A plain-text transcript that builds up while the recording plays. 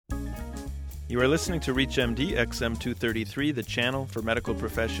You are listening to ReachMD XM233, the channel for medical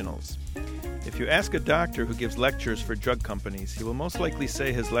professionals. If you ask a doctor who gives lectures for drug companies, he will most likely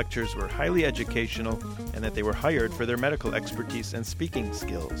say his lectures were highly educational and that they were hired for their medical expertise and speaking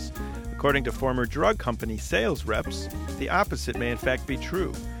skills. According to former drug company sales reps, the opposite may in fact be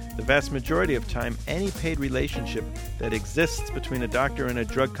true. The vast majority of time, any paid relationship that exists between a doctor and a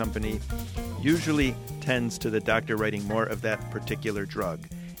drug company usually tends to the doctor writing more of that particular drug.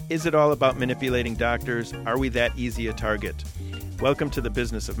 Is it all about manipulating doctors? Are we that easy a target? Welcome to the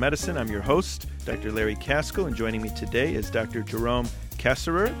Business of Medicine. I'm your host, Dr. Larry Kaskel, and joining me today is Dr. Jerome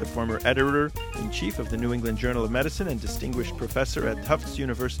Kasserer, the former editor-in-chief of the New England Journal of Medicine and distinguished professor at Tufts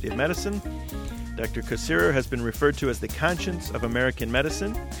University of Medicine. Dr. Kasserer has been referred to as the conscience of American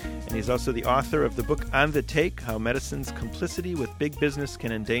medicine, and he's also the author of the book On the Take, How Medicine's Complicity with Big Business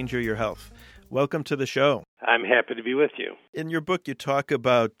Can Endanger Your Health. Welcome to the show. I'm happy to be with you. In your book, you talk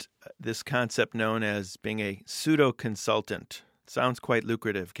about this concept known as being a pseudo-consultant. Sounds quite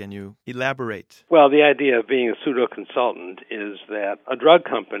lucrative. Can you elaborate? Well, the idea of being a pseudo-consultant is that a drug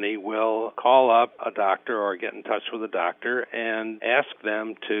company will call up a doctor or get in touch with a doctor and ask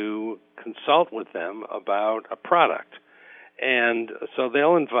them to consult with them about a product. And so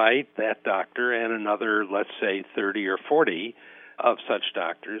they'll invite that doctor and another, let's say, 30 or 40 of such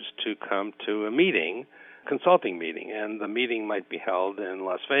doctors to come to a meeting, consulting meeting. And the meeting might be held in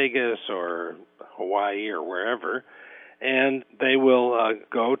Las Vegas or Hawaii or wherever. And they will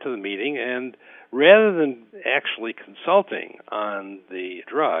go to the meeting, and rather than actually consulting on the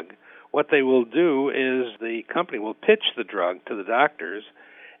drug, what they will do is the company will pitch the drug to the doctors,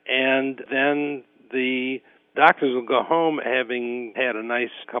 and then the doctors will go home having had a nice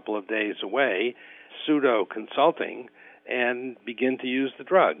couple of days away, pseudo-consulting, and begin to use the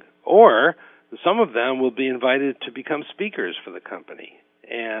drug. Or some of them will be invited to become speakers for the company,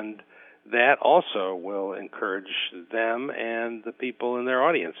 and that also will encourage them and the people in their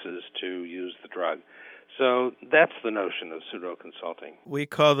audiences to use the drug. So that's the notion of pseudo-consulting. We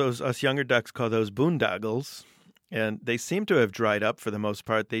call those, us younger docs call those boondoggles, and they seem to have dried up for the most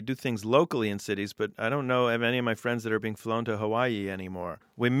part. They do things locally in cities, but I don't know of any of my friends that are being flown to Hawaii anymore.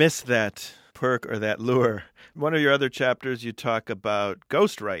 We miss that perk or that lure. One of your other chapters, you talk about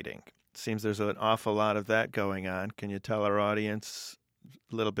ghostwriting. It seems there's an awful lot of that going on. Can you tell our audience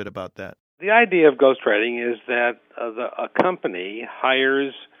a little bit about that? The idea of ghostwriting is that a company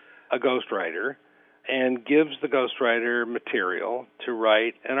hires a ghostwriter and gives the ghostwriter material to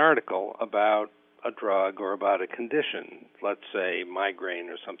write an article about a drug or about a condition, let's say migraine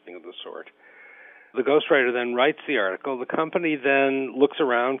or something of the sort. The ghostwriter then writes the article. The company then looks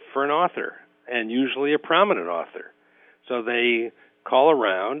around for an author, and usually a prominent author. So they call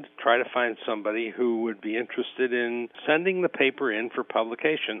around, try to find somebody who would be interested in sending the paper in for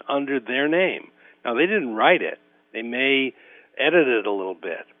publication under their name. Now, they didn't write it. They may edit it a little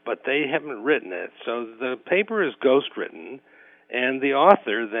bit, but they haven't written it. So the paper is ghostwritten, and the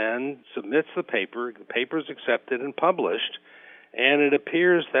author then submits the paper is accepted and published, and it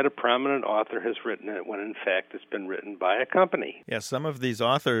appears that a prominent author has written it when, in fact, it's been written by a company. Yeah, some of these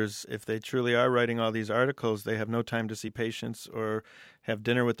authors, if they truly are writing all these articles, they have no time to see patients or have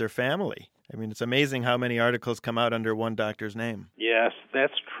dinner with their family. I mean, it's amazing how many articles come out under one doctor's name. Yes,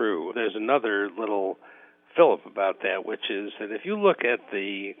 that's true. There's another little fillip about that, which is that if you look at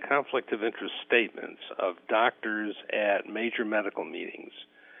the conflict of interest statements of doctors at major medical meetings,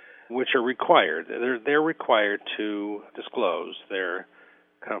 which are required. They're required to disclose their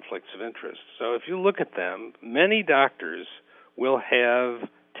conflicts of interest. So if you look at them, many doctors will have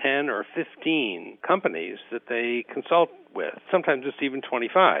 10 or 15 companies that they consult with, sometimes it's even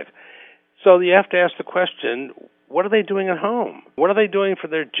 25. So you have to ask the question, what are they doing at home? What are they doing for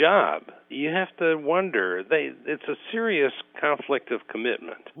their job? You have to wonder. It's a serious conflict of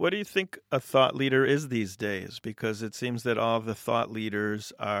commitment. What do you think a thought leader is these days? Because it seems that all of the thought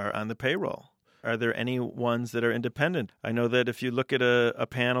leaders are on the payroll. Are there any ones that are independent? I know that if you look at a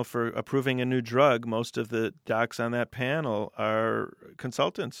panel for approving a new drug, most of the docs on that panel are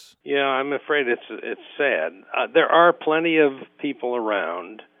consultants. Yeah, I'm afraid it's sad. There are plenty of people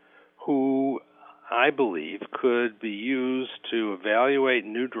around who I believe could be used to evaluate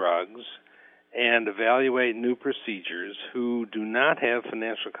new drugs and evaluate new procedures who do not have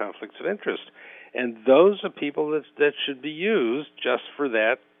financial conflicts of interest. And those are people that should be used just for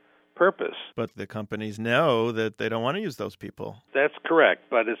that purpose. But the companies know that they don't want to use those people. That's correct,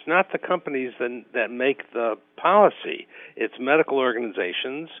 but it's not the companies that make the policy. It's medical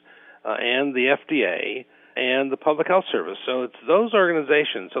organizations and the FDA and the Public Health Service. So it's those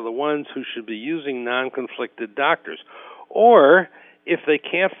organizations are the ones who should be using non-conflicted doctors. Or if they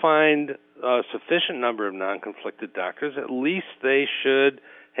can't find a sufficient number of non-conflicted doctors, at least they should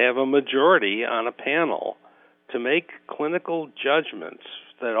have a majority on a panel to make clinical judgments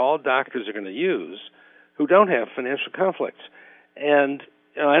that all doctors are going to use who don't have financial conflicts. And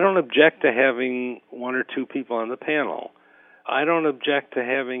I don't object to having one or two people on the panel. I don't object to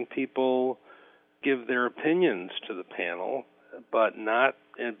having people give their opinions to the panel, but not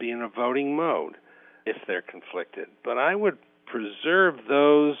be in a voting mode if they're conflicted. But I would preserve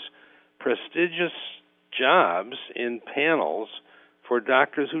those prestigious jobs in panels for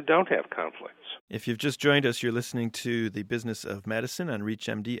doctors who don't have conflicts. If you've just joined us, you're listening to The Business of Medicine on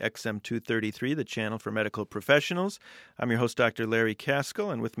ReachMD XM233, the channel for medical professionals. I'm your host, Dr. Larry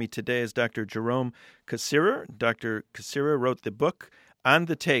Kaskel, and with me today is Dr. Jerome Cassirer. Dr. Cassirer wrote the book, On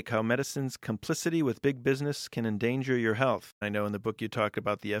the Take, How Medicine's Complicity with Big Business Can Endanger Your Health. I know in the book you talk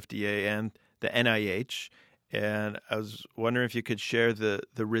about the FDA and the NIH, and I was wondering if you could share the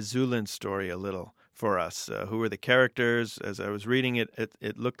Rizuland story a little for us. Who were the characters? As I was reading it,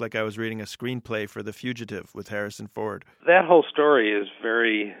 it looked like I was reading a screenplay for The Fugitive with Harrison Ford. That whole story is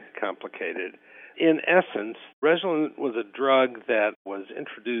very complicated. In essence, Rizuland was a drug that was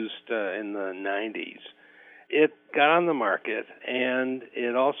introduced in the 90s. It got on the market, and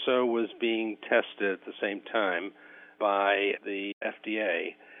it also was being tested at the same time by the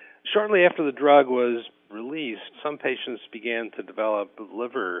FDA. Shortly after the drug was released, some patients began to develop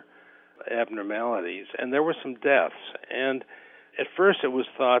liver abnormalities, and there were some deaths. And at first it was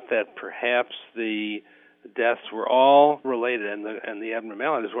thought that perhaps the deaths were all related, and the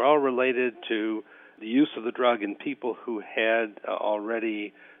abnormalities were all related to the use of the drug in people who had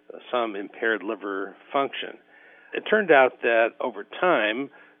already some impaired liver function. It turned out that over time,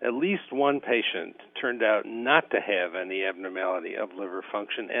 at least one patient turned out not to have any abnormality of liver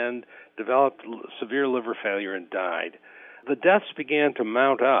function and developed severe liver failure and died. The deaths began to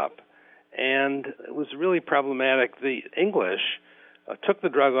mount up, and it was really problematic. The English took the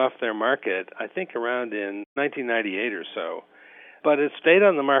drug off their market, I think around in 1998 or so, but it stayed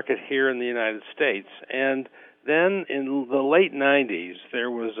on the market here in the United States. And then in the late 90s,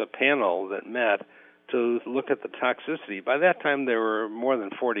 there was a panel that met to look at the toxicity. By that time, there were more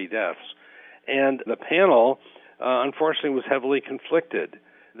than 40 deaths. And the panel, unfortunately, was heavily conflicted.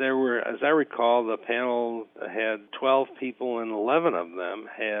 There were, as I recall, the panel had 12 people, and 11 of them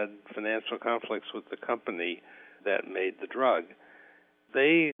had financial conflicts with the company that made the drug.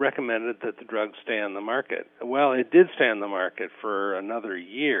 They recommended that the drug stay on the market. Well, it did stay on the market for another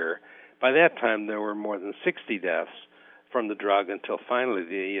year. By that time, there were more than 60 deaths from the drug until finally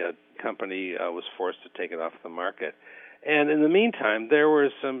the company was forced to take it off the market. And in the meantime, there were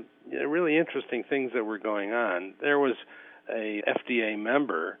some really interesting things that were going on. There was a FDA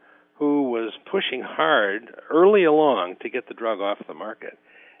member who was pushing hard early along to get the drug off the market.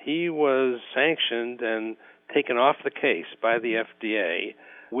 He was sanctioned and taken off the case by the FDA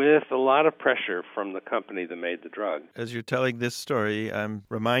with a lot of pressure from the company that made the drug. As you're telling this story, I'm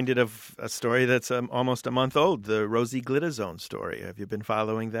reminded of a story that's almost a month old, the rosiglitazone story. Have you been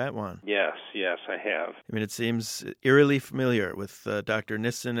following that one? Yes, I have. I mean, it seems eerily familiar with Dr.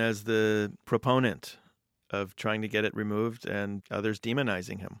 Nissen as the proponent of trying to get it removed and others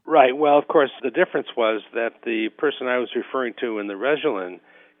demonizing him. Right. Well, of course, the difference was that the person I was referring to in the Rizuland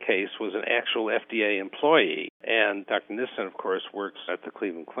case was an actual FDA employee, and Dr. Nissen, of course, works at the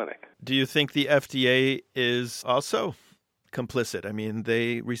Cleveland Clinic. Do you think the FDA is also complicit? I mean,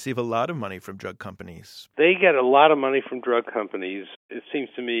 they receive a lot of money from drug companies. They get a lot of money from drug companies. It seems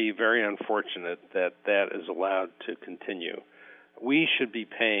to me very unfortunate that that is allowed to continue. We should be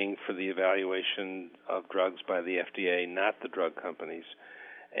paying for the evaluation of drugs by the FDA, not the drug companies.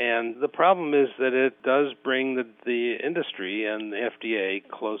 And the problem is that it does bring the industry and the FDA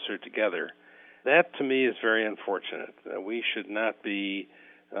closer together. That, to me, is very unfortunate. We should not be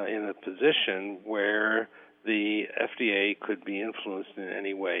in a position where the FDA could be influenced in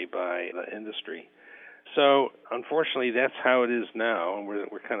any way by the industry. So, unfortunately, that's how it is now, and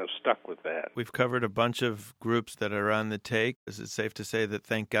we're kind of stuck with that. We've covered a bunch of groups that are on the take. Is it safe to say that,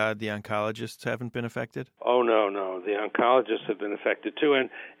 thank God, the oncologists haven't been affected? Oh, no. The oncologists have been affected, too.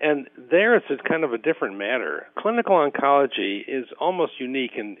 And there it's a kind of a different matter. Clinical oncology is almost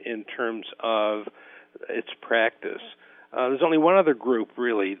unique in terms of its practice. There's only one other group,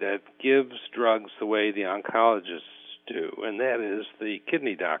 really, that gives drugs the way the oncologists do, and that is the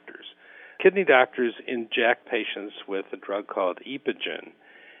kidney doctors. Kidney doctors inject patients with a drug called Epogen.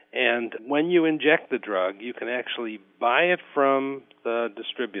 And when you inject the drug, you can actually buy it from the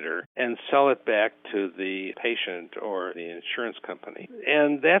distributor and sell it back to the patient or the insurance company.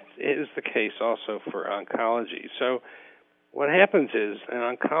 And that is the case also for oncology. So what happens is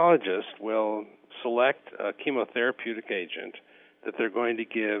an oncologist will select a chemotherapeutic agent that they're going to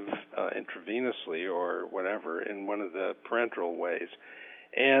give intravenously or whatever in one of the parenteral ways,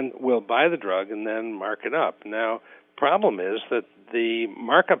 and will buy the drug and then mark it up. Now, problem is that the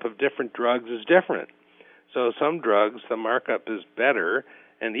markup of different drugs is different. So some drugs, the markup is better,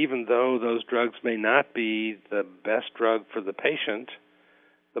 and even though those drugs may not be the best drug for the patient,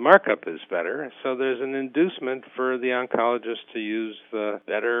 the markup is better. So there's an inducement for the oncologist to use the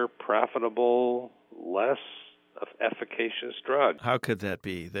better, profitable, less efficacious drug. How could that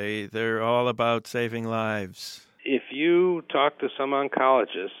be? They're all about saving lives. If you talk to some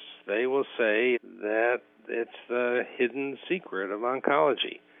oncologists, they will say that it's the hidden secret of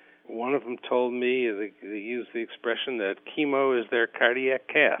oncology. One of them told me, they used the expression that chemo is their cardiac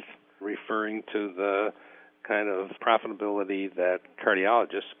cath, referring to the kind of profitability that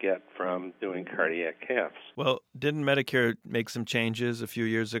cardiologists get from doing cardiac caths. Well, didn't Medicare make some changes a few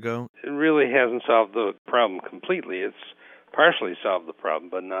years ago? It really hasn't solved the problem completely. It's partially solved the problem,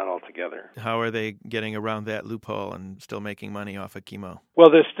 but not altogether. How are they getting around that loophole and still making money off of chemo?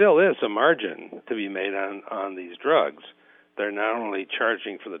 Well, there still is a margin to be made on these drugs. They're not only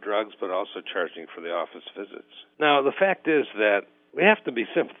charging for the drugs, but also charging for the office visits. Now, the fact is that we have to be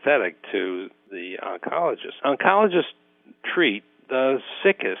sympathetic to the oncologists. Oncologists treat the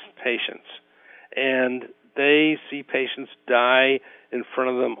sickest patients, and they see patients die in front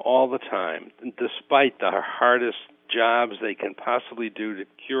of them all the time, despite the hardest jobs they can possibly do to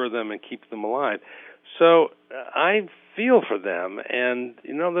cure them and keep them alive. So I feel for them, and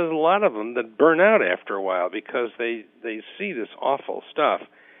there's a lot of them that burn out after a while because they see this awful stuff.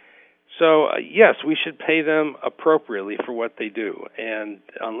 So yes, we should pay them appropriately for what they do, and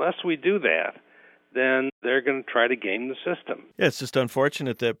unless we do that, then they're going to try to game the system. Yeah, it's just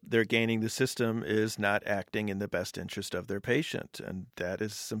unfortunate that they're gaining the system is not acting in the best interest of their patient, and that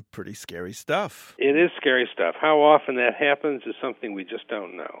is some pretty scary stuff. It is scary stuff. How often that happens is something we just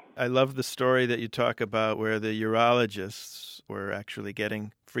don't know. I love the story that you talk about where the urologists were actually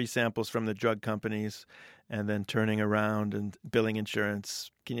getting free samples from the drug companies and then turning around and billing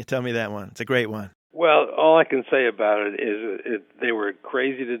insurance. Can you tell me that one? It's a great one. Well, all I can say about it is they were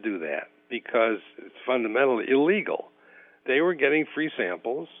crazy to do that, because it's fundamentally illegal. They were getting free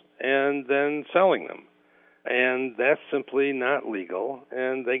samples and then selling them. And that's simply not legal,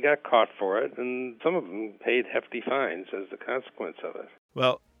 and they got caught for it, and some of them paid hefty fines as a consequence of it.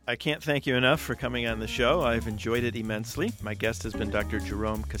 Well, I can't thank you enough for coming on the show. I've enjoyed it immensely. My guest has been Dr.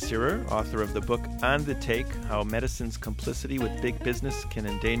 Jerome Kassirer, author of the book On the Take, How Medicine's Complicity with Big Business Can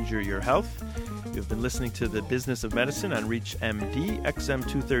Endanger Your Health. You've been listening to The Business of Medicine on ReachMD,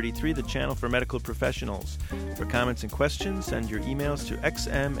 XM233, the channel for medical professionals. For comments and questions, send your emails to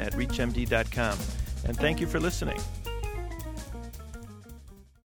xm@reachmd.com. And thank you for listening.